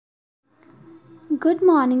Good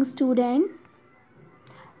morning, student.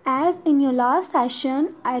 As in your last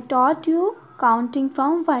session, I taught you counting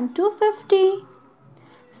from 1 to 50.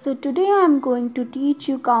 So today I am going to teach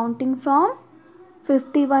you counting from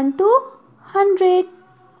 51 to 100.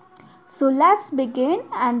 So let's begin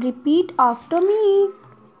and repeat after me.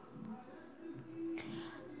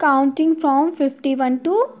 Counting from 51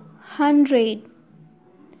 to 100.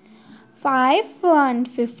 5 1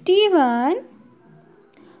 51.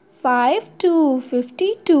 5 2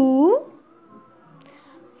 52.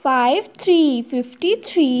 5 3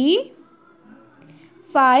 53.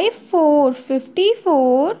 5 4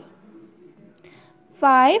 54.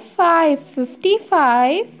 5 5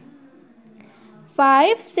 55.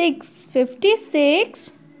 5 6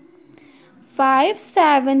 56. 5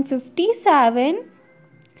 7 57.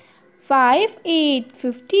 5 8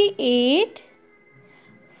 58.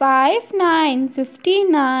 5 9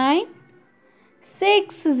 59.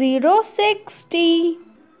 6 0 60.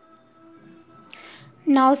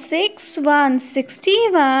 Now 6 1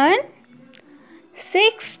 61.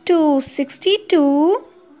 6 2 62.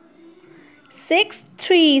 6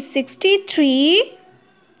 3 63.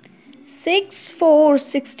 6 4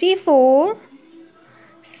 64.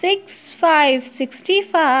 6 5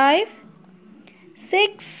 65.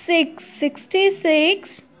 6 6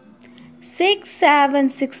 66. 6 7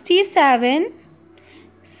 67.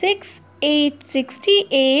 6 8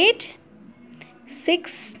 68.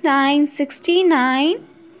 6 9 69.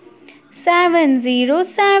 7 0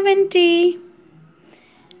 70.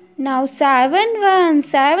 Now 7 1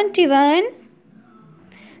 71.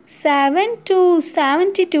 7 2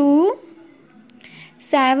 72.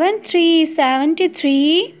 7 3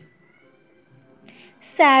 73.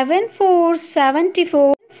 7 4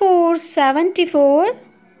 74. 4 74.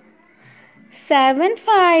 7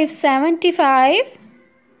 5 75.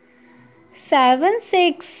 7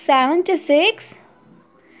 6 76.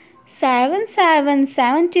 7 7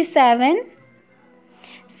 77.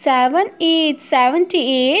 7 8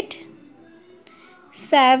 78.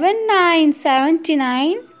 7 9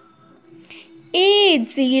 79. 8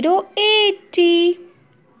 0 80.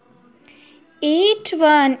 8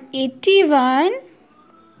 1 81.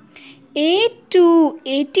 8 2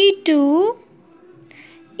 82.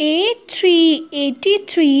 8 3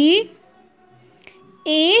 83.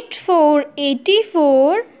 8 4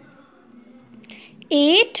 84.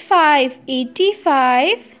 8 5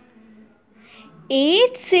 85.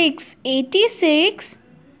 8 6 86.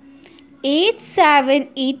 8 7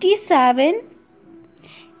 87.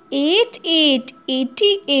 8 8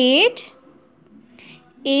 88.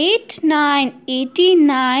 8 9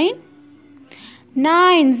 89.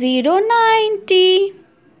 9 0 90.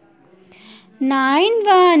 9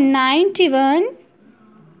 1 91.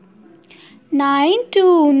 9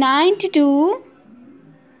 2 92.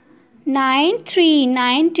 9 3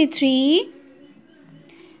 93.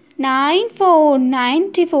 9 4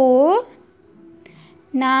 94.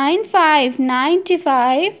 9 5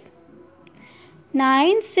 95.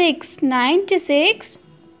 9 6 96.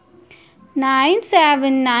 9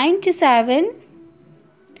 7 97.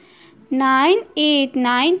 9 8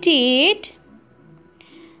 98.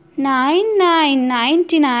 9 9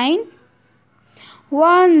 99.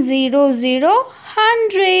 1 0 0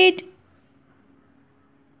 100.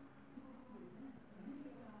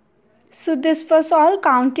 So this was all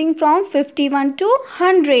counting from 51 to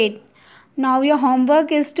 100. Now your homework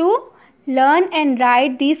is to learn and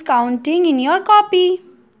write these counting in your copy.